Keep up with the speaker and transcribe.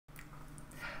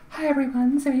Hi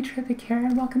everyone, Zoe Terrific here,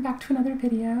 and welcome back to another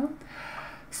video.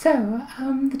 So,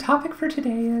 the topic for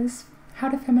today is how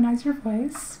to feminize your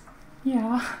voice.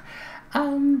 Yeah,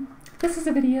 this is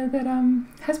a video that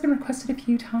has been requested a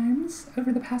few times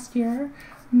over the past year,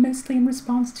 mostly in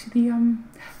response to the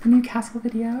Newcastle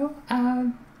video,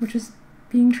 which is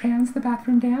being trans, the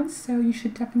bathroom dance, so you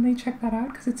should definitely check that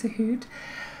out because it's a hoot.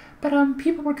 But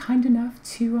people were kind enough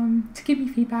to give me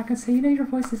feedback and say, you know, your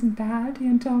voice isn't bad,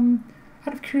 and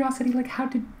out of curiosity, like, how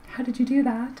did you do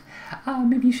that?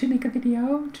 Maybe you should make a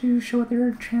video to show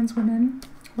other trans women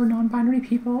or non-binary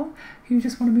people who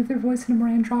just want to move their voice in a more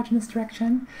androgynous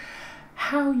direction,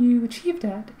 how you achieved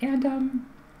it. And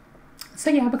so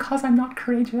yeah, because I'm not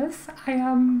courageous, I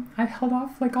held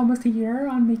off like almost a year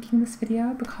on making this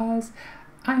video because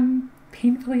I'm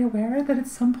painfully aware that at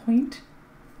some point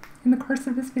in the course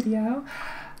of this video,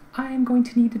 I am going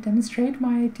to need to demonstrate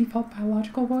my default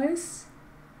biological voice.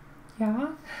 Yeah,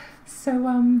 so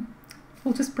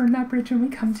we'll just burn that bridge when we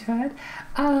come to it.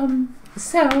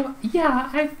 So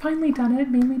yeah, I've finally done it,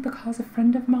 mainly because a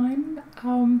friend of mine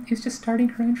who's just starting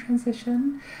her own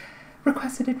transition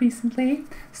requested it recently.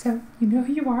 So you know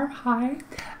who you are, hi.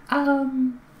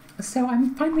 So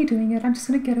I'm finally doing it. I'm just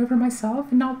gonna get over myself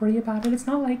and not worry about it. It's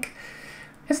not like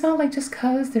just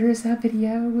because there is a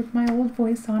video with my old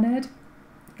voice on it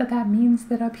that means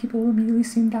that people will immediately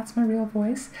assume that's my real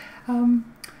voice.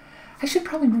 I should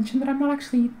probably mention that I'm not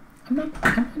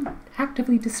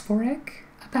actively dysphoric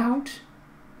about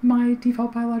my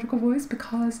default biological voice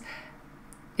because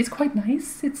it's quite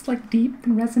nice. It's like deep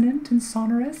and resonant and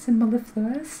sonorous and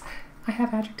mellifluous. I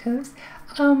have adjectives.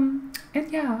 And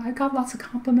yeah, I've got lots of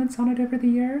compliments on it over the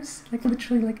years. Like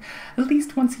literally like at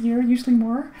least once a year, usually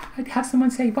more. I'd have someone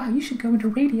say, wow, you should go into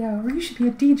radio, or you should be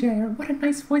a DJ, or what a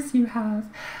nice voice you have.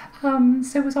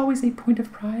 So it was always a point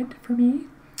of pride for me.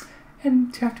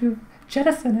 And to have to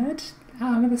jettison it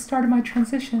at the start of my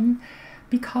transition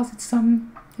because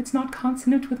it's not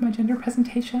consonant with my gender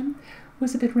presentation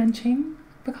was a bit wrenching,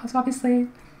 because obviously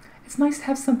it's nice to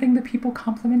have something that people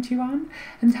compliment you on,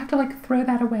 and to have to like throw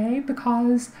that away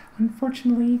because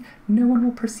unfortunately no one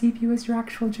will perceive you as your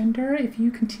actual gender if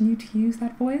you continue to use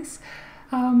that voice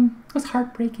was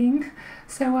heartbreaking.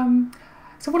 So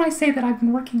when I say that I've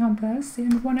been working on this,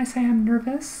 and when I say I'm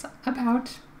nervous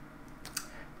about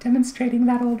demonstrating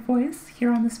that old voice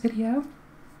here on this video,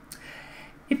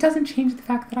 it doesn't change the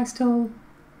fact that I still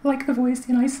like the voice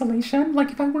in isolation. Like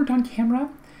if I weren't on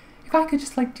camera, if I could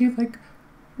just like do like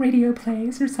radio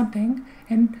plays or something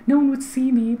and no one would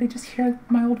see me, they just hear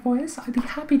my old voice, I'd be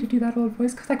happy to do that old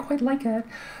voice because I quite like it.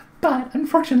 But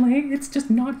unfortunately, it's just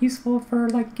not useful for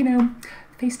like, you know,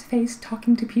 face-to-face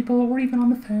talking to people or even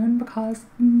on the phone, because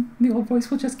the old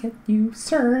voice will just get you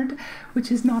sirred,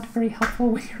 which is not very helpful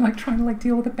when you're like trying to like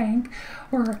deal with a bank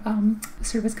or a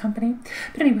service company.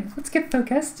 But anyway, let's get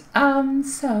focused. I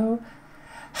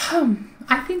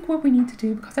think what we need to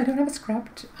do, because I don't have a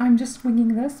script, I'm just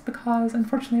winging this because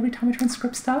unfortunately every time I try and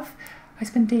script stuff, I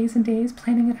spend days and days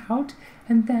planning it out,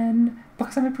 and then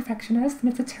because I'm a perfectionist, and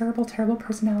it's a terrible, terrible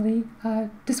personality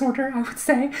disorder, I would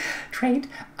say, trait.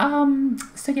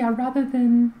 So yeah, rather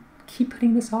than keep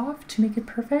putting this off to make it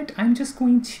perfect, I'm just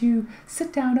going to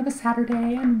sit down of a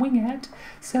Saturday and wing it.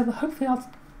 So hopefully I'll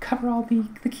cover all the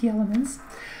key elements.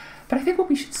 But I think what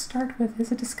we should start with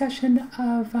is a discussion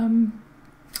of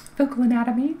vocal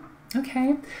anatomy.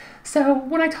 Okay, so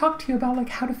when I talk to you about like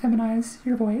how to feminize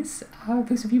your voice,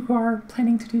 those of you who are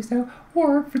planning to do so,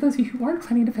 or for those of you who aren't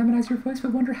planning to feminize your voice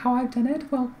but wonder how I've done it,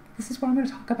 well, this is what I'm going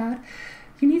to talk about.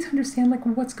 You need to understand like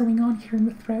what's going on here in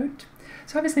the throat.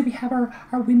 So obviously we have our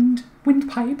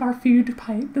windpipe, our food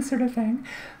pipe, this sort of thing.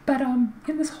 But in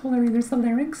this whole area, there's the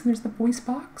larynx and there's the voice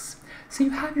box. So you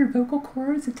have your vocal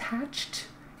cords attached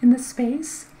in this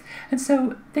space, and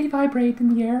so they vibrate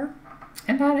in the air.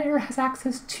 And that air has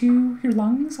access to your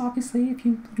lungs, obviously, if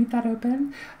you leave that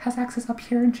open, has access up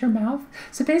here into your mouth.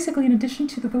 So basically, in addition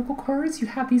to the vocal cords, you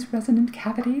have these resonant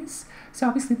cavities. So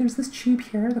obviously there's this tube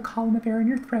here, the column of air in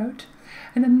your throat.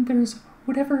 And then there's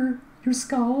whatever your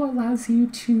skull allows you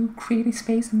to create a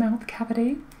space, a mouth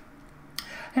cavity.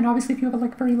 And obviously if you have a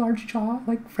like very large jaw,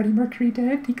 like Freddie Mercury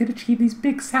did, he could achieve these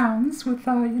big sounds with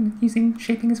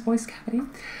shaping his voice cavity.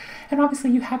 And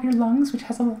obviously you have your lungs, which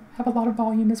have a lot of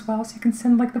volume as well, so you can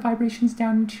send like the vibrations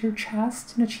down into your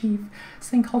chest and achieve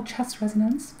something called chest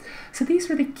resonance. So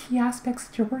these are the key aspects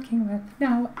that you're working with.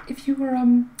 Now, if you were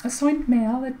assigned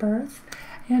male at birth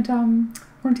and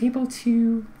weren't able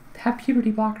to have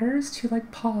puberty blockers to like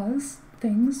pause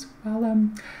things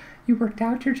while you worked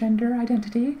out your gender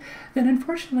identity, then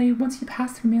unfortunately once you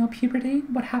pass through male puberty,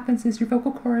 what happens is your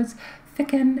vocal cords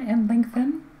thicken and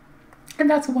lengthen. And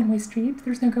that's a one-way street.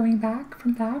 There's no going back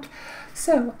from that.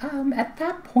 So at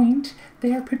that point,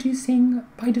 they are producing,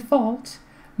 by default,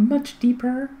 much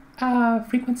deeper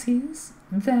frequencies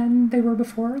than they were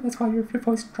before. That's why your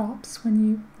voice drops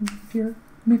if you're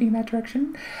moving in that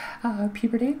direction,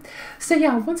 puberty. So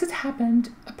yeah, once it's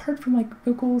happened, apart from like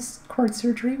vocal cord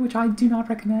surgery, which I do not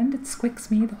recommend, it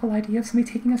squicks me, the whole idea of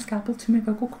somebody taking a scalpel to my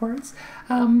vocal cords.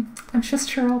 I'm just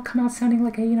sure I'll come out sounding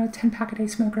like a 10-pack-a-day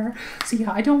smoker. So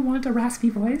yeah, I don't want a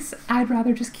raspy voice. I'd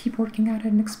rather just keep working at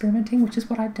it and experimenting, which is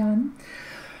what I've done.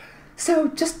 So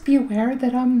just be aware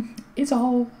that it's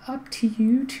all up to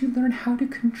you to learn how to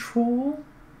control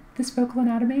this vocal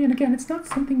anatomy. And again, it's not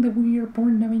something that we are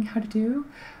born knowing how to do.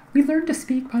 We learn to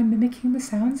speak by mimicking the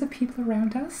sounds of people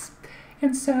around us.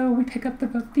 And so we pick up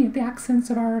the accents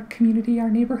of our community, our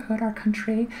neighborhood, our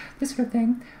country, this sort of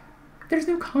thing. There's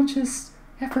no conscious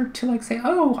effort to like say,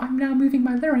 oh, I'm now moving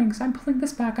my larynx, I'm pulling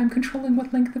this back, I'm controlling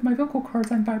what length of my vocal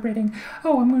cords I'm vibrating.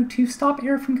 Oh, I'm going to stop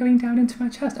air from going down into my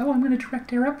chest. Oh, I'm going to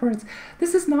direct air upwards.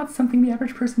 This is not something the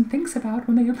average person thinks about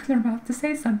when they open their mouth to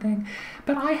say something.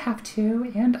 But I have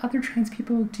to, and other trans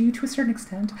people do to a certain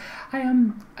extent.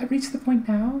 I've reached the point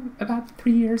now, about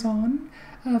 3 years on,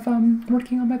 of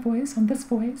working on my voice, on this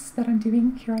voice that I'm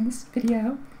doing here on this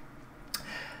video,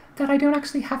 that I don't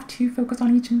actually have to focus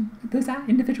on each of those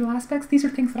individual aspects. These are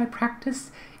things that I practice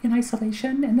in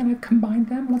isolation, and then I've combined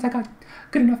them. Once I got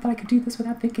good enough that I could do this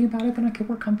without thinking about it, then I could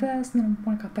work on this, and then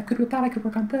when I got that good with that, I could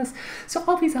work on this. So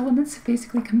all these elements have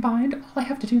basically combined. All I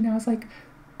have to do now is like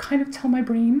kind of tell my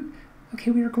brain,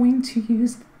 okay, we are going to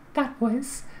use that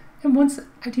voice, and once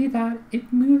I do that,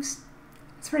 it moves,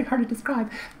 it's very hard to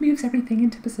describe, moves everything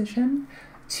into position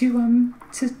to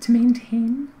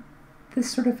maintain this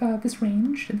sort of this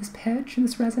range and this pitch and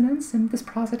this resonance and this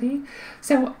prosody.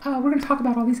 So we're going to talk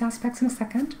about all these aspects in a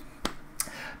second.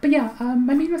 But yeah,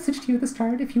 my main message to you at the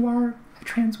start, if you are a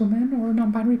trans woman or a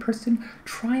non-binary person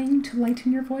trying to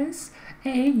lighten your voice,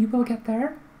 A, you will get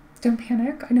there. Don't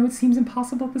panic. I know it seems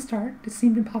impossible at the start. It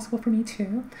seemed impossible for me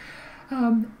too.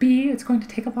 B, it's going to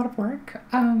take a lot of work.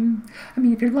 I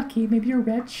mean, if you're lucky, maybe you're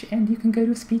rich and you can go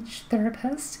to a speech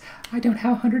therapist. I don't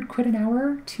have 100 quid an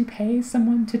hour to pay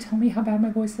someone to tell me how bad my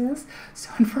voice is. So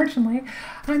unfortunately,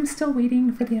 I'm still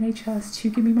waiting for the NHS to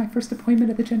give me my first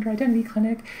appointment at the gender identity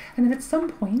clinic. And then at some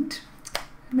point,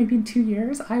 maybe in 2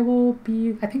 years, I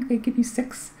think they give you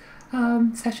 6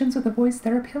 sessions with a voice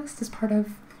therapist as part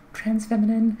of trans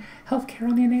feminine healthcare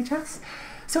on the NHS.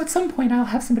 So at some point I'll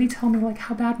have somebody tell me like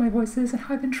how bad my voice is and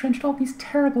how I've entrenched all these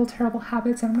terrible, terrible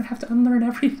habits, and I'm going to have to unlearn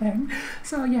everything.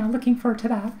 So yeah, looking forward to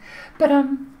that. But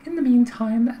in the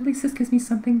meantime, at least this gives me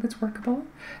something that's workable.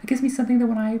 It gives me something that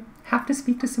when I have to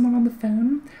speak to someone on the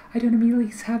phone, I don't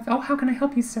immediately have, oh, how can I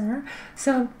help you, sir?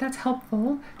 So that's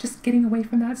helpful, just getting away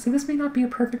from that. So this may not be a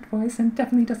perfect voice and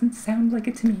definitely doesn't sound like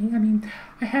it to me. I mean,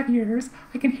 I have ears.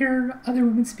 I can hear other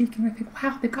women speaking. I think,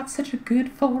 wow, they've got such a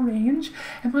good full range,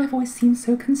 and my voice seems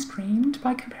so constrained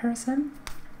by comparison.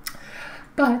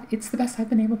 But it's the best I've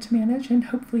been able to manage, and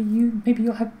hopefully maybe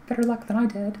you'll have better luck than I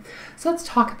did. So let's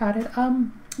talk about it.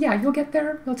 Yeah, you'll get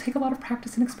there. It'll take a lot of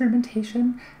practice and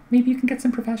experimentation. Maybe you can get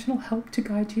some professional help to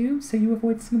guide you so you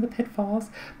avoid some of the pitfalls,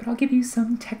 but I'll give you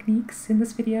some techniques in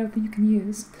this video that you can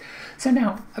use. So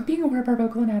now, being aware of our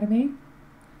vocal anatomy,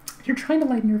 if you're trying to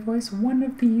lighten your voice,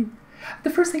 the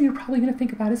first thing you're probably going to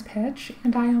think about is pitch,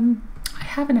 and I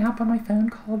have an app on my phone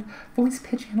called Voice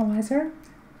Pitch Analyzer.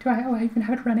 I even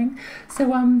have it running. So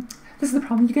this is the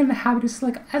problem. You get in the habit of just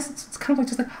like, it's kind of like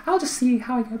just like, I'll just see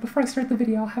how I go. Before I start the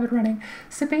video, I'll have it running.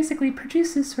 So basically it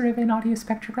produces sort of an audio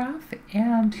spectrograph,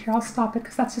 and here I'll stop it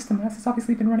because that's just a mess. It's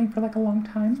obviously been running for like a long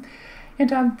time.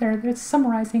 And there it's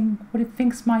summarizing what it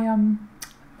thinks my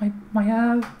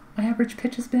average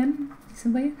pitch has been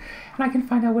recently. And I can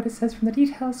find out what it says from the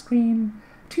detail screen.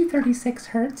 236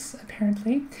 hertz,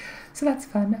 apparently. So that's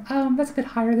fun. That's a bit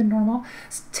higher than normal.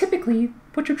 So typically,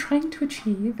 what you're trying to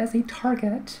achieve as a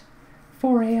target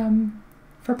for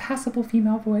for passable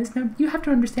female voice. Now, you have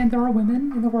to understand there are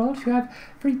women in the world who have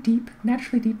very deep,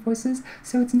 naturally deep voices,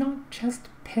 so it's not just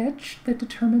pitch that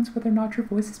determines whether or not your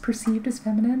voice is perceived as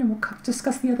feminine, and we'll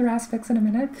discuss the other aspects in a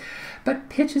minute. But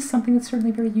pitch is something that's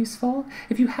certainly very useful.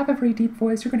 If you have a very deep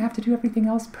voice, you're going to have to do everything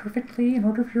else perfectly in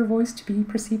order for your voice to be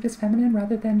perceived as feminine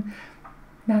rather than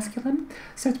masculine.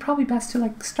 So it's probably best to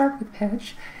like start with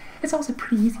pitch. It's also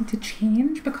pretty easy to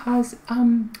change because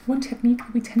one technique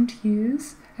that we tend to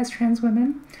use as trans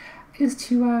women is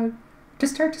to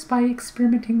start just by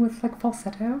experimenting with like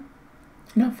falsetto.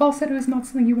 Now, falsetto is not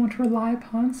something you want to rely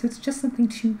upon, so it's just something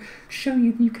to show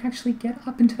you that you can actually get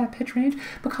up into that pitch range,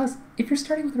 because if you're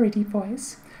starting with a very deep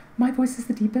voice, my voice is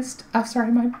the deepest.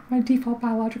 Sorry, my default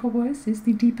biological voice is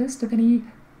the deepest of any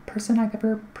person I've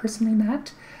ever personally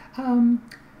met.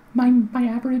 My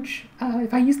average,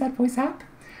 if I use that voice app,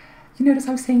 you notice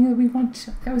I was saying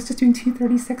that I was just doing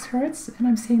 236 hertz, and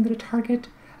I'm saying that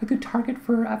a good target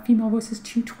for a female voice is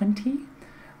 220,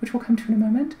 which we'll come to in a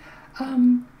moment.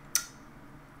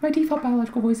 My default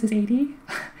biological voice is 80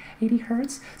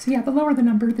 hertz. So yeah, the lower the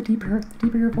number, the deeper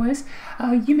your voice.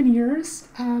 Human ears,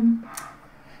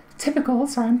 typical,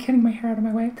 sorry, I'm getting my hair out of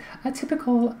my way. A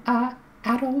typical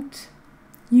adult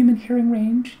human hearing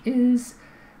range is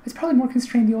probably more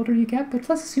constrained the older you get, but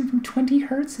let's assume from 20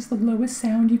 hertz is the lowest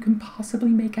sound you can possibly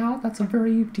make out. That's a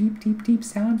very deep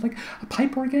sound, like a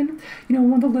pipe organ. You know,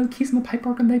 one of the low keys in the pipe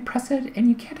organ, they press it and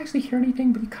you can't actually hear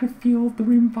anything, but you kind of feel the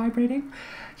room vibrating.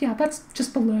 Yeah, that's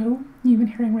just below human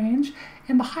hearing range.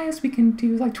 And the highest we can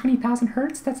do is like 20,000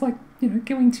 hertz. That's like, you know,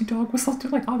 going to dog whistles,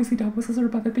 like obviously dog whistles are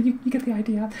above it, but you get the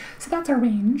idea. So that's our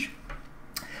range.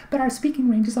 But our speaking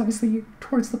range is obviously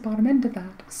towards the bottom end of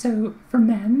that. So for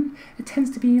men, it tends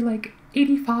to be like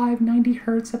 85, 90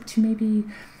 hertz up to maybe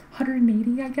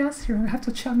 180, I guess. Here, I have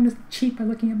to check, I'm going to cheat by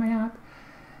looking at my app.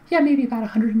 Yeah, maybe about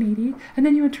 180. And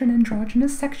then you enter an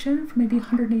androgynous section for maybe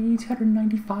 180 to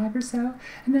 195 or so.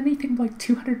 And then anything like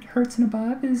 200 hertz and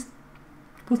above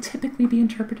will typically be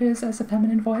interpreted as a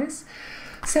feminine voice.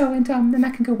 So, and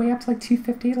that can go way up to like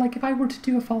 250. Like if I were to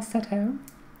do a falsetto,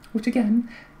 which again,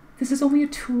 this is only a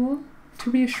tool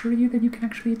to reassure you that you can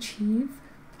actually achieve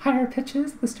higher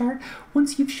pitches at the start.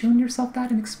 Once you've shown yourself that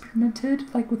and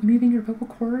experimented, like with moving your vocal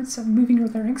cords, moving your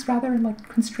larynx rather, and like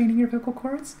constraining your vocal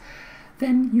cords,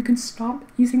 then you can stop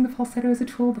using the falsetto as a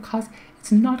tool because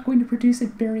it's not going to produce a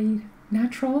very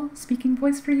natural speaking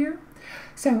voice for you.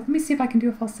 So let me see if I can do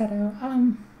a falsetto.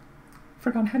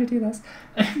 Forgotten how to do this.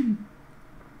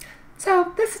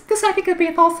 So this I think could be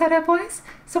a falsetto voice.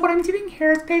 So what I'm doing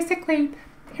here is basically,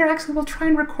 here actually we'll try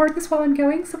and record this while I'm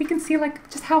going so we can see like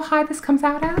just how high this comes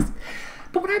out as.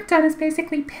 But what I've done is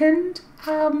basically pinned,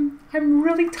 I'm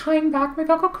really tying back my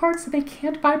vocal cords so they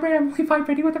can't vibrate. I'm only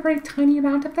vibrating with a very tiny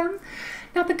amount of them.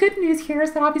 Now the good news here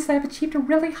is that obviously I've achieved a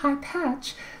really high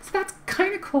pitch, so that's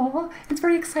kind of cool. It's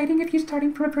very exciting if you're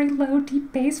starting from a very low,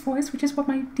 deep bass voice, which is what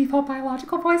my default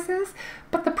biological voice is.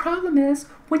 But the problem is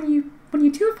when you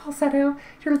do a falsetto,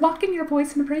 you're locking your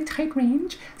voice in a very tight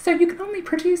range, so you can only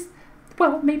produce,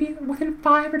 well, maybe within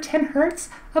 5 or 10 hertz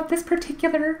of this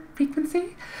particular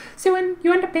frequency. So when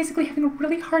you end up basically having a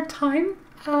really hard time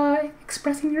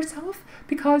expressing yourself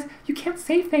because you can't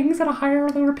say things at a higher or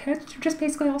lower pitch. You're just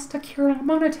basically all stuck here on a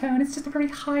monotone. It's just a very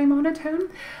high monotone.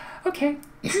 Okay.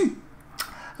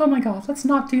 Oh my God, let's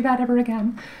not do that ever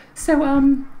again. So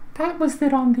that was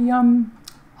it on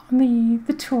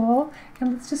the tool,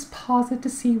 and let's just pause it to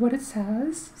see what it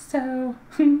says. So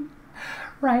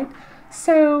right.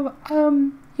 So,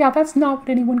 yeah, that's not what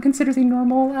anyone considers a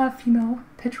normal female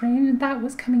pitch range, and that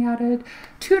was coming out at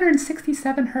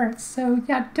 267 hertz. So,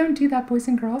 yeah, don't do that, boys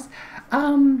and girls.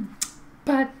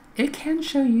 But it can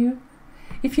show you,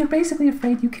 if you're basically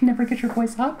afraid you can never get your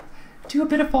voice up, do a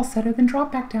bit of falsetto, then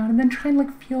drop back down, and then try and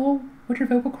like feel what your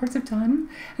vocal cords have done,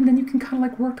 and then you can kind of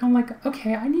like work on like,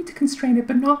 okay, I need to constrain it,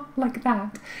 but not like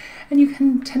that. And you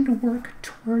can tend to work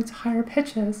towards higher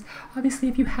pitches. Obviously,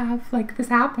 if you have like this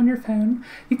app on your phone,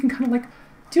 you can kind of like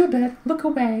do a bit, look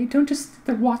away, don't just sit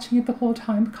there watching it the whole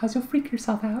time because you'll freak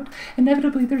yourself out.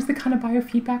 Inevitably, there's the kind of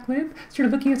biofeedback loop. So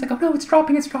you're looking, it's like, oh no, it's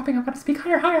dropping, I've got to speak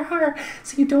higher, higher, higher.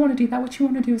 So you don't want to do that. What you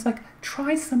want to do is like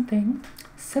try something,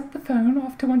 set the phone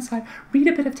off to one side, read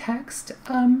a bit of text,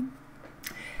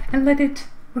 and let it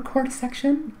record a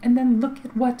section, and then look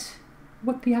at what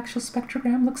the actual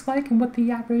spectrogram looks like and what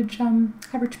the average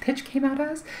pitch came out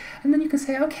as. And then you can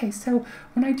say, okay, so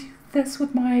when I do this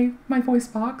with my voice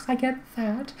box, I get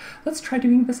that. Let's try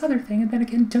doing this other thing. And then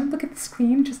again, don't look at the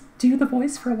screen, just do the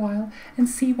voice for a while and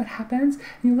see what happens.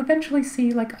 And you'll eventually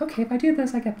see like, okay, if I do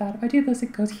this, I get that. If I do this,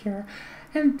 it goes here.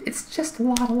 And it's just a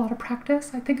lot of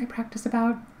practice. I think I practice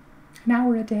about an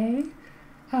hour a day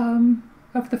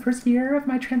of the first year of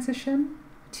my transition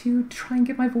to try and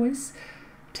get my voice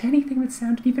to anything that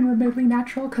sounded even remotely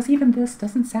natural, because even this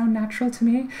doesn't sound natural to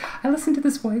me. I listen to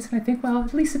this voice and I think, well,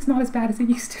 at least it's not as bad as it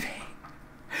used to be.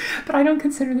 But I don't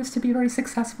consider this to be a very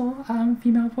successful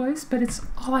female voice, but it's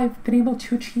all I've been able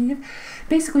to achieve.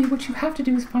 Basically, what you have to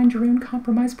do is find your own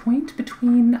compromise point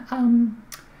between,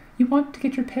 you want to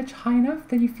get your pitch high enough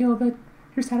that you feel that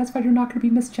you're satisfied you're not going to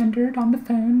be misgendered on the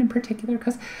phone in particular,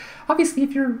 because obviously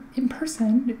if you're in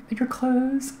person, your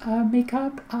clothes,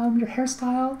 makeup, your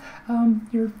hairstyle,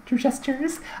 your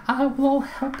gestures will all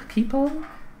help people,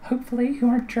 hopefully, who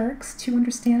aren't jerks to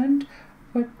understand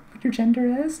what your gender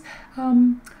is.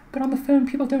 But on the phone,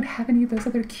 people don't have any of those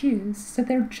other cues. So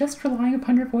they're just relying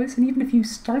upon your voice. And even if you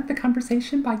start the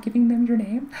conversation by giving them your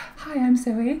name, hi, I'm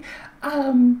Zoe,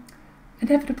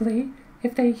 inevitably,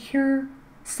 if they hear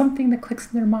something that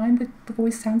clicks in their mind that the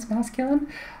voice sounds masculine,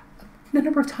 the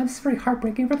number of times, it's very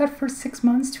heartbreaking. For that first 6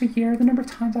 months to a year, the number of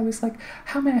times I was like,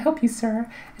 how may I help you, sir?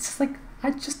 It's just like,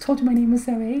 I just told you my name was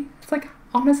Zoe. It's like,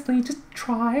 honestly, just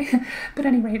try. But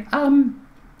at any rate,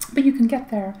 but you can get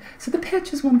there. So the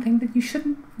pitch is one thing that you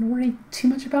shouldn't worry too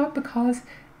much about because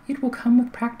it will come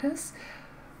with practice.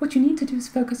 What you need to do is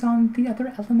focus on the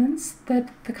other elements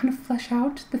that kind of flesh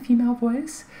out the female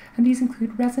voice. And these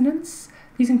include resonance.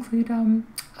 These include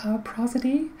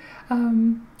prosody.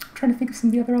 I'm trying to think of some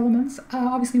of the other elements.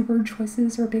 Obviously, word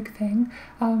choices are a big thing.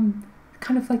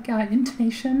 Kind of like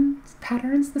intonation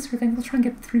patterns, this sort of thing. We'll try and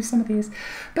get through some of these.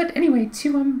 But anyway,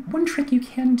 one trick you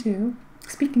can do,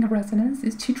 speaking of resonance,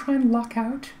 is to try and lock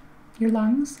out your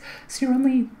lungs. So you're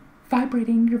only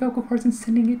vibrating your vocal cords and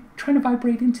sending it, trying to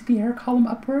vibrate into the air column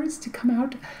upwards to come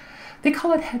out. They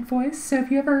call it head voice. So if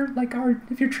you ever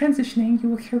if you're transitioning, you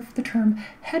will hear the term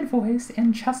head voice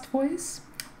and chest voice,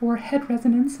 or head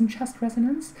resonance and chest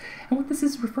resonance. And what this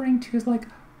is referring to is like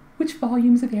which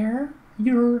volumes of air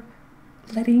you're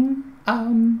letting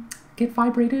get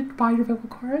vibrated by your vocal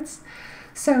cords.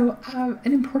 So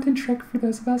an important trick for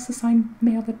those of us assigned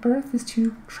male at birth is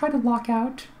to try to lock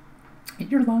out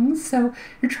your lungs. So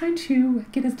you're trying to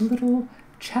get as little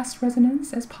chest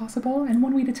resonance as possible. And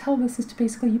one way to tell this is to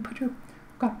basically, you put your,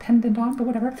 got pendant on, but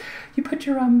whatever, you put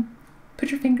your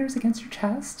fingers against your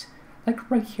chest, like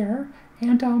right here,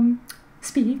 and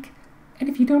speak. And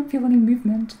if you don't feel any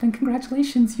movement, then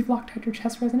congratulations, you've locked out your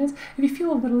chest resonance. If you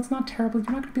feel a little, it's not terrible.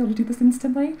 You're not going to be able to do this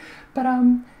instantly. But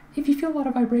if you feel a lot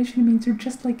of vibration, it means you're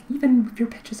just like, even if your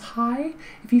pitch is high,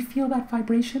 if you feel that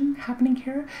vibration happening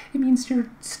here, it means you're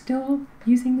still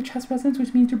using the chest resonance,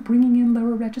 which means you're bringing in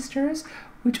lower registers,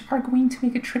 which are going to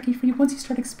make it tricky for you. Once you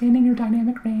start expanding your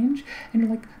dynamic range and you're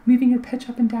like moving your pitch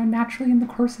up and down naturally in the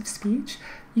course of speech,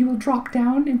 you will drop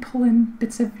down and pull in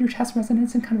bits of your chest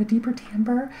resonance and kind of a deeper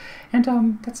timbre. And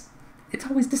it's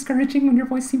always discouraging when your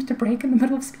voice seems to break in the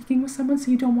middle of speaking with someone,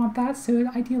 so you don't want that. So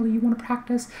ideally, you want to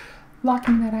practice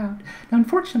locking that out. Now,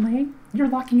 unfortunately, you're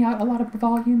locking out a lot of the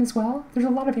volume as well. There's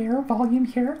a lot of air volume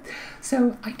here.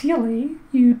 So ideally,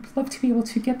 you'd love to be able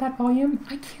to get that volume.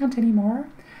 I can't anymore.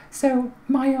 So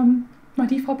my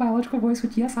default biological voice,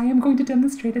 which yes, I am going to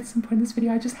demonstrate at some point in this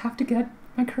video, I just have to get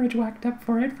my courage whacked up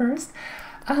for it first.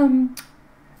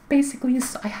 Basically,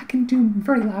 I can do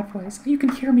very loud voice. You can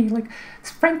hear me, like,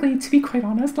 frankly, to be quite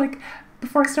honest, like,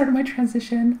 before I started my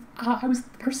transition, I was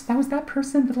that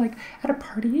person that, like, at a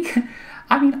party,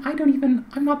 I mean,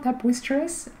 I'm not that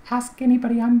boisterous. Ask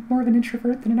anybody, I'm more of an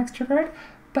introvert than an extrovert.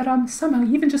 But somehow,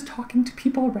 even just talking to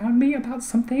people around me about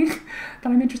something that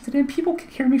I'm interested in, people can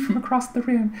hear me from across the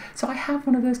room. So I have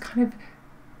one of those kind of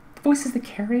voices that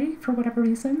carry for whatever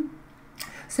reason.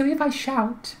 So if I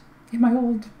shout in my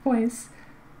old voice,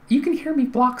 you can hear me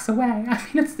blocks away. I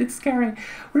mean, it's scary.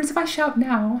 Whereas if I shout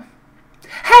now,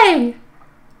 hey,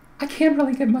 I can't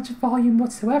really get much volume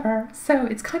whatsoever. So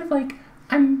it's kind of like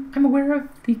I'm aware of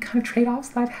the kind of trade-offs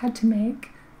that I've had to make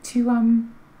to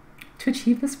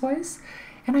achieve this voice.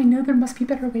 And I know there must be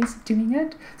better ways of doing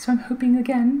it. So I'm hoping,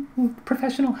 again, with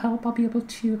professional help, I'll be able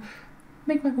to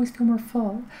make my voice feel more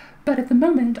full. But at the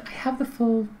moment, I have the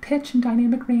full pitch and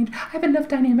dynamic range. I have enough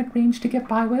dynamic range to get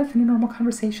by with in a normal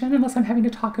conversation, unless I'm having to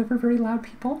talk over very loud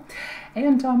people.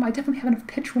 And I definitely have enough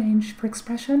pitch range for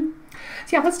expression.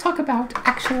 So yeah, let's talk about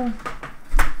actual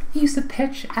use of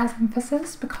pitch as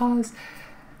emphasis, because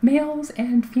males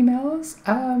and females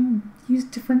use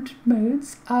different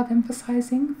modes of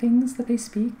emphasizing things that they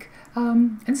speak.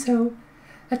 And so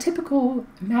a typical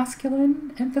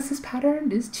masculine emphasis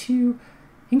pattern is to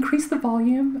increase the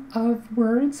volume of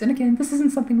words. And again, this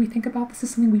isn't something we think about. This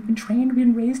is something we've been trained, we've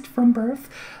been raised from birth.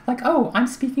 Like, oh, I'm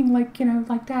speaking like,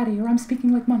 like daddy, or I'm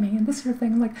speaking like mommy, and this sort of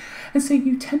thing. And so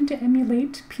you tend to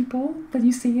emulate people that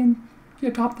you see and you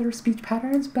adopt their speech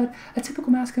patterns. But a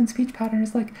typical masculine speech pattern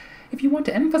is like, if you want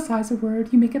to emphasize a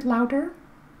word, you make it louder.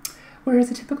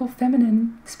 Whereas a typical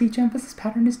feminine speech emphasis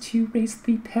pattern is to raise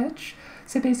the pitch.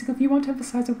 So basically, if you want to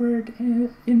emphasize a word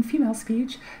in female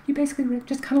speech, you basically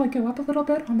just kind of like go up a little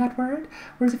bit on that word.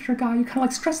 Whereas if you're a guy, you kind of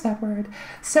like stress that word.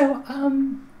 So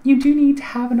you do need to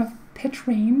have enough pitch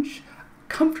range,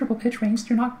 comfortable pitch range, so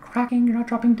you're not cracking, you're not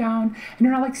dropping down, and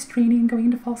you're not like straining and going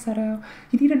into falsetto.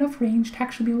 You need enough range to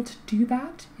actually be able to do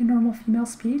that in normal female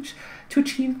speech to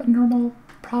achieve a normal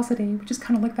prosody, which is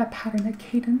kind of like that pattern, that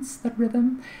cadence, that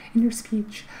rhythm in your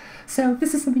speech. So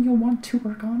this is something you'll want to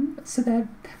work on, so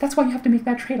that's why you have to make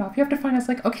that trade-off. You have to find out,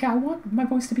 like, okay, I want my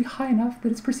voice to be high enough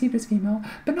that it's perceived as female,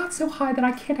 but not so high that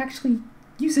I can't actually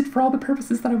use it for all the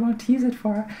purposes that I want to use it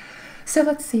for. So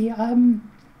let's see.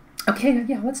 Okay,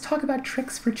 yeah, let's talk about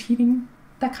tricks for achieving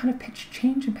that kind of pitch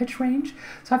change and pitch range.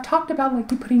 So I've talked about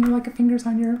like you putting your fingers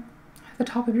on the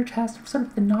top of your chest, or sort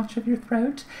of the notch of your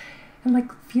throat, and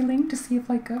like feeling to see if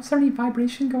is there any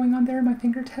vibration going on there in my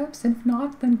fingertips, and if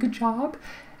not, then good job.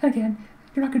 And again,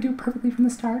 you're not going to do it perfectly from the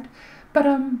start, but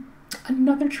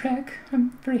another trick,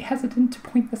 I'm very hesitant to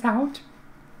point this out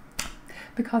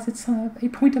because it's a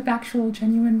point of actual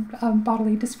genuine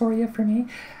bodily dysphoria for me.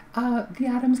 The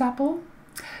Adam's apple.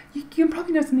 You can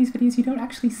probably notice in these videos you don't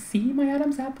actually see my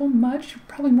Adam's apple much. You're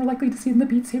probably more likely to see it in the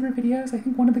Beat Saber videos. I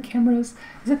think one of the cameras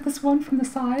is at this one from the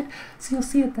side, so you'll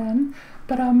see it then.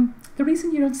 But the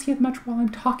reason you don't see it much while I'm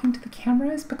talking to the camera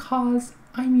is because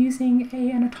I'm using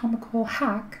an anatomical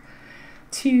hack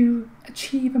to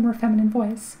achieve a more feminine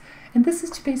voice. And this is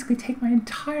to basically take my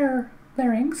entire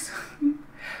larynx,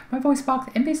 my voice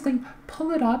box, and basically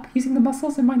pull it up using the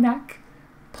muscles in my neck,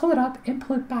 pull it up and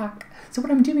pull it back. So what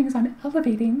I'm doing is I'm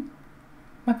elevating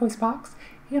my voice box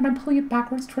and I'm pulling it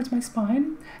backwards towards my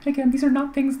spine. And again, these are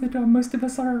not things that most of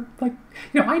us are like,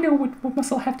 I know what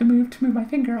muscle I have to move my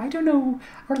finger. I don't know,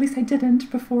 or at least I didn't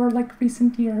before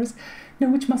recent years, know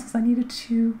which muscles I needed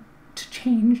to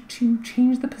change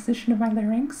the position of my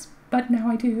larynx, but now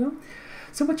I do.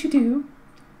 So what you do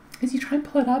is you try and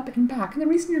pull it up and back. And the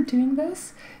reason you're doing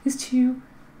this is to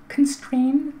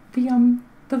constrain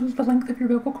the length of your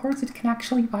vocal cords so it can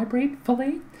actually vibrate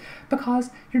fully,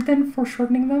 because you're then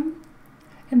foreshortening them,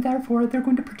 and therefore they're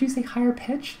going to produce a higher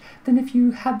pitch than if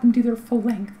you had them do their full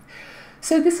length.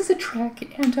 So this is a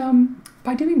trick, and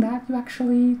by doing that, you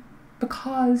actually,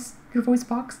 because your voice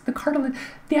box, the cartilage,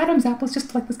 the Adam's apple is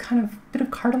just like this kind of bit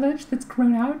of cartilage that's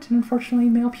grown out, and unfortunately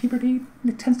male puberty,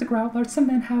 it tends to grow out large. Some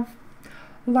men have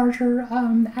larger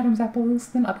Adam's apples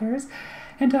than others.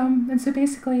 And so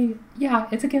basically, yeah,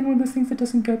 it's again one of those things that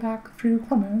doesn't go back through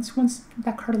hormones. Once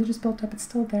that cartilage is built up, it's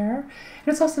still there. And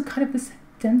it's also kind of this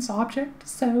dense object,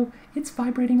 so it's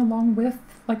vibrating along with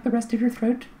the rest of your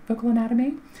throat vocal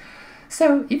anatomy.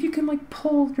 So if you can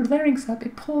pull your larynx up,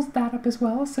 it pulls that up as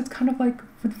well. So it's kind of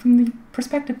from the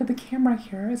perspective of the camera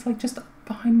here, it's just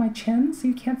behind my chin, so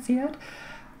you can't see it.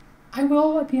 I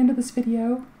will, at the end of this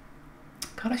video,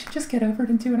 God, I should just get over it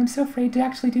and do it. I'm so afraid to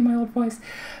actually do my old voice.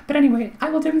 But anyway,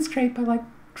 I will demonstrate by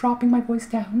dropping my voice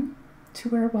down to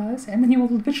where it was, and then you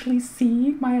will visually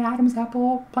see my Adam's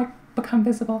apple become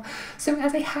visible. So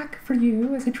as a hack for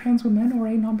you, as a trans woman or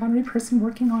a non-binary person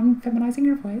working on feminizing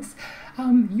your voice,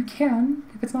 you can,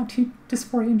 if it's not too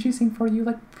dysphoria-inducing for you,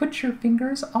 put your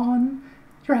fingers on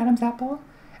your Adam's apple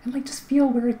and just feel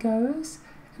where it goes,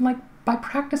 and by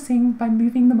practicing, by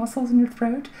moving the muscles in your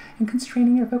throat and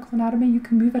constraining your vocal anatomy, you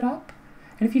can move it up.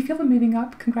 And if you feel it moving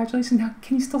up, congratulations. Now,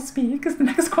 can you still speak is the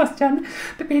next question.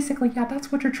 But basically, yeah,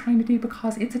 that's what you're trying to do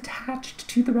because it's attached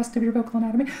to the rest of your vocal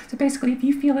anatomy. So basically, if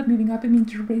you feel it moving up, it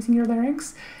means you're raising your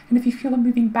larynx. And if you feel it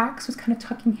moving back, so it's kind of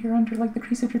tucking here under the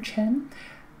crease of your chin,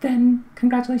 then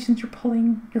congratulations, you're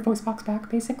pulling your voice box back,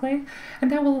 basically.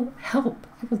 And that will help.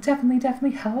 It will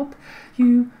definitely help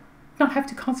you not have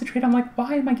to concentrate on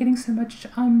why am I getting so much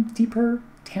deeper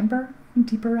timbre,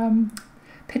 deeper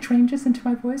pitch ranges into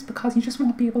my voice, because you just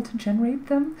won't be able to generate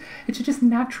them. It should just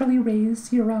naturally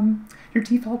raise your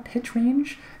default pitch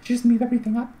range. You just move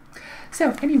everything up.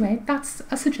 So anyway, that's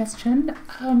a suggestion.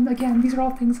 Again, these are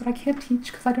all things that I can't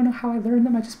teach because I don't know how I learned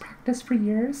them. I just practiced for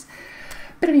years.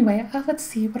 But anyway, let's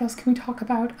see, what else can we talk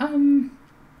about?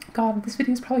 God, this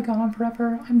video's probably gone on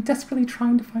forever. I'm desperately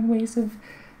trying to find ways of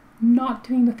not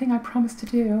doing the thing I promised to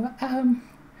do.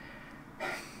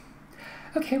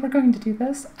 Okay, we're going to do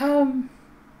this.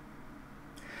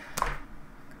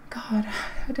 God,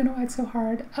 I don't know why it's so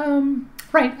hard.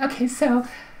 Right, okay, so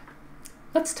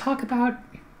let's talk about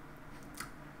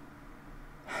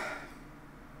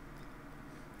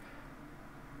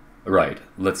Right,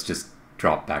 let's just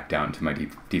drop back down to my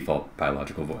default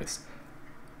biological voice.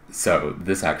 So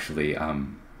this actually,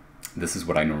 this is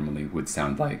what I normally would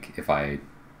sound like if I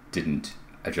didn't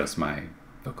adjust my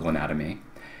vocal anatomy.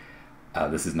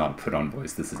 This is not a put-on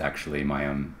voice. This is actually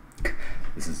my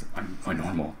my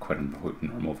normal, quote-unquote,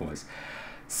 normal voice.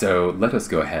 So let us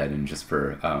go ahead and just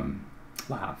for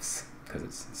laughs, because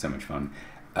it's so much fun,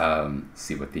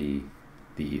 see what the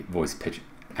voice pitch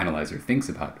analyzer thinks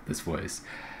about this voice.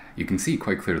 You can see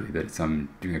quite clearly that it's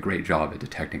doing a great job at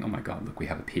detecting, oh my god, look, we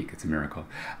have a peak, it's a miracle.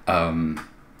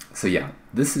 So yeah,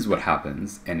 this is what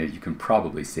happens, and as you can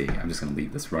probably see, I'm just going to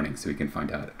leave this running so we can find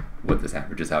out what this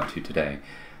averages out to today.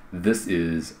 This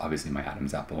is obviously my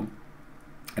Adam's apple,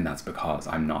 and that's because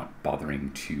I'm not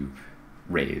bothering to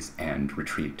raise and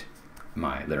retreat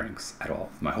my larynx at all.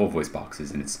 My whole voice box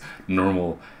is in its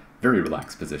normal, very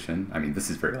relaxed position. I mean, this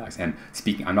is very relaxed. And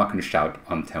speaking, I'm not going to shout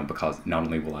on the tone because not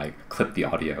only will I clip the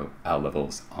audio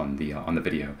levels on the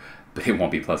video, but it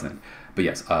won't be pleasant. But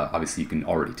yes, obviously you can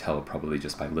already tell probably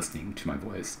just by listening to my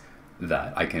voice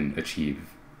that I can achieve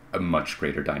a much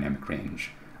greater dynamic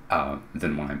range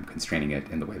than when I'm constraining it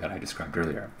in the way that I described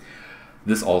earlier.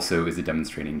 This also is a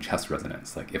demonstrating chest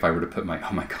resonance. Like if I were to put my,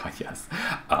 oh my god, yes.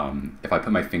 If I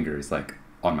put my fingers like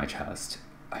on my chest,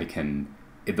 I can,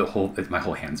 my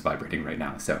whole hand's vibrating right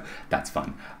now, so that's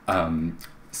fun.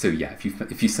 So yeah,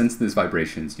 if you sense those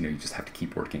vibrations, you just have to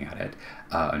keep working at it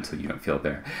until you don't feel it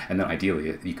there. And then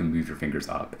ideally, you can move your fingers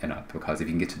up and up, because if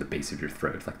you can get to the base of your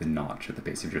throat, like the notch at the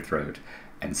base of your throat,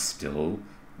 and still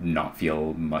not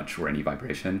feel much or any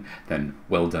vibration, then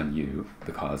well done you,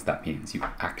 because that means you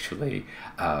actually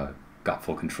got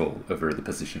full control over the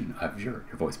position of your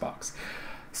voice box.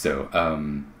 So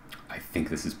I think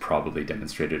this is probably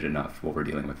demonstrated enough what we're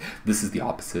dealing with. This is the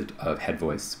opposite of head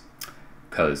voice,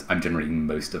 because I'm generating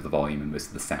most of the volume and most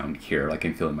of the sound here. I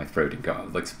can feel in my throat and go,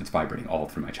 like it's vibrating all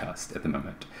through my chest at the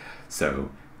moment.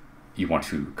 So you want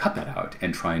to cut that out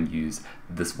and try and use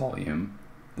this volume,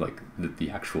 like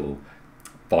the actual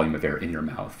volume of air in your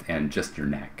mouth and just your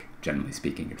neck, generally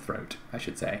speaking, your throat, I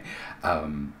should say,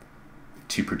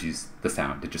 to produce the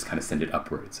sound, to just kind of send it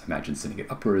upwards. Imagine sending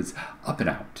it upwards, up and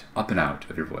out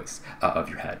of your voice, of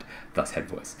your head, thus head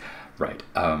voice. Right,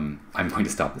 I'm going to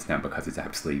stop this now because it's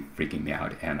absolutely freaking me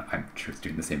out, and I'm sure it's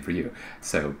doing the same for you.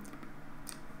 So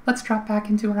let's drop back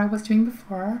into what I was doing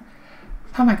before.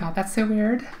 Oh my god, that's so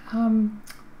weird.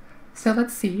 So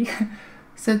let's see.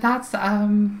 So that's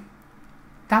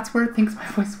where it thinks my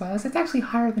voice was. It's actually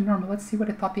higher than normal. Let's see what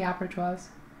it thought the average was.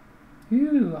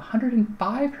 Ooh,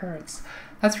 105 hertz.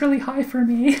 That's really high for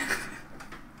me.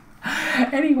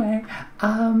 Anyway,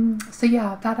 so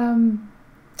yeah,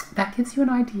 that gives you an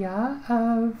idea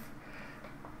of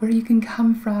where you can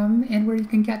come from and where you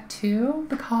can get to,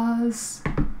 because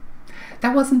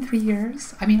that wasn't 3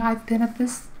 years. I mean, I've been at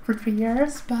this for 3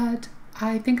 years, but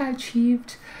I think I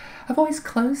achieved a voice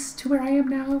close to where I am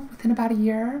now within about a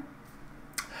year.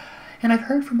 And I've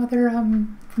heard from other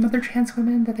trans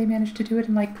women that they managed to do it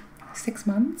in like 6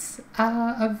 months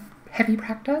of heavy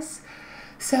practice.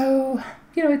 So,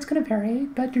 it's going to vary,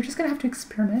 but you're just going to have to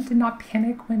experiment and not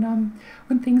panic when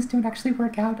things don't actually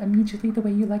work out immediately the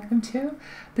way you like them to.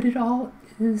 But it all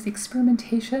is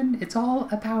experimentation. It's all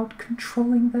about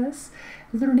controlling this,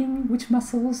 learning which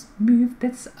muscles move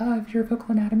bits of your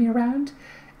vocal anatomy around,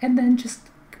 and then just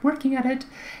working at it,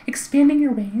 expanding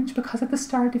your range, because at the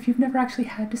start, if you've never actually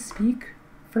had to speak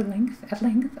at length,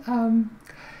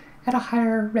 at a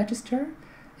higher register,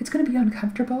 it's going to be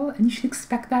uncomfortable, and you should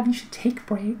expect that. You should take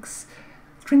breaks,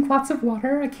 drink lots of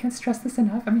water. I can't stress this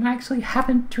enough. I mean, I actually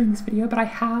haven't during this video, but I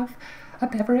have a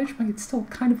beverage. It's still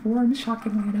kind of warm,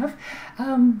 shockingly enough.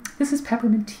 This is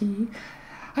peppermint tea.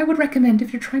 I would recommend,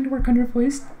 if you're trying to work on your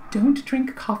voice, don't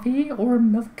drink coffee or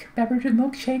milk beverages,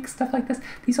 milkshakes, stuff like this.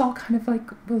 These all kind of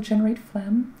will generate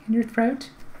phlegm in your throat.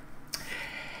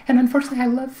 And unfortunately, I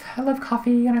love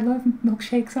coffee, and I love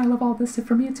milkshakes, and I love all this. So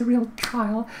for me, it's a real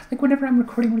trial. Like whenever I'm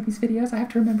recording one of these videos, I have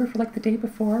to remember for the day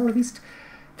before, or at least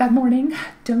that morning,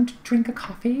 don't drink a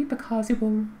coffee, because it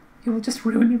will just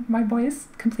ruin my voice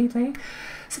completely.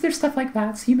 So there's stuff like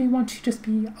that. So you may want to just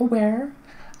be aware.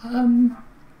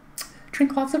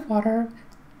 Drink lots of water,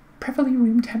 preferably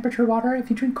room temperature water. If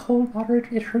you drink cold water,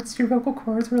 it hurts your vocal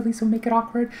cords, or at least will make it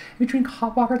awkward. If you drink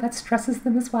hot water, that stresses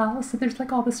them as well. So there's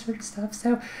all this sort of stuff.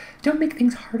 So don't make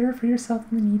things harder for yourself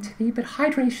than they need to be. But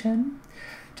hydration,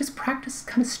 just practice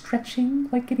kind of stretching,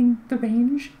 getting the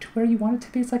range to where you want it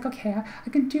to be. It's okay, I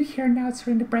can do here now, it's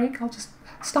starting to break. I'll just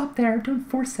stop there, don't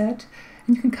force it.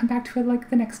 And you can come back to it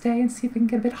the next day and see if we can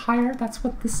get a bit higher. That's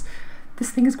what this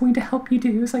thing is going to help you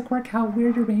do, is work out where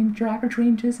your average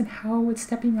range is and how it's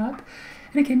stepping up.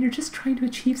 And again, you're just trying to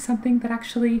achieve something that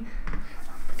actually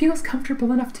feels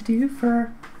comfortable enough to do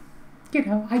for,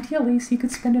 ideally, so you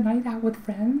could spend a night out with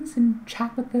friends and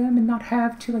chat with them and not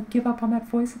have to give up on that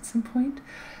voice at some point.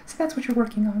 So that's what you're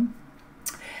working on.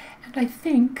 And I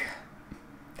think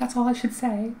that's all I should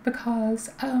say,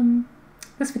 because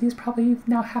this video is probably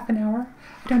now half an hour.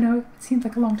 I don't know, it seems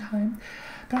like a long time,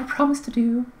 but I promised to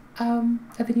do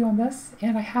a video on this,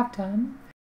 and I have done.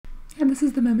 And this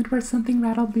is the moment where something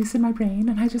rattled loose in my brain,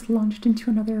 and I just launched into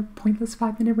another pointless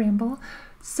 5-minute ramble.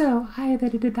 So I have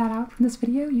edited that out from this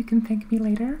video. You can thank me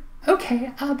later.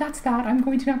 Okay, that's that. I'm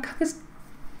going to now cut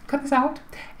this out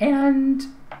and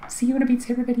see you in a Beat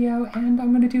Saber video, and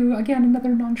I'm going to do, again,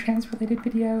 another non-trans related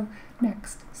video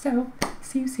next. So,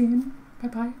 see you soon.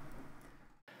 Bye-bye.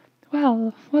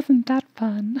 Well, wasn't that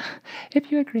fun?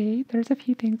 If you agree, there's a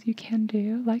few things you can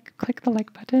do, like click the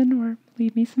like button or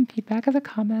leave me some feedback as a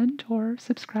comment, or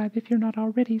subscribe if you're not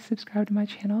already subscribed to my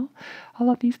channel. All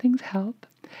of these things help.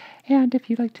 And if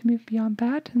you'd like to move beyond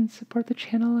that and support the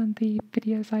channel and the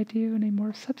videos I do in a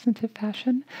more substantive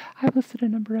fashion, I've listed a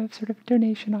number of sort of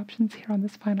donation options here on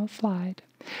this final slide.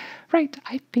 Right,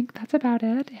 I think that's about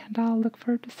it, and I'll look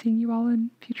forward to seeing you all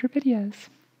in future videos.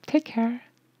 Take care.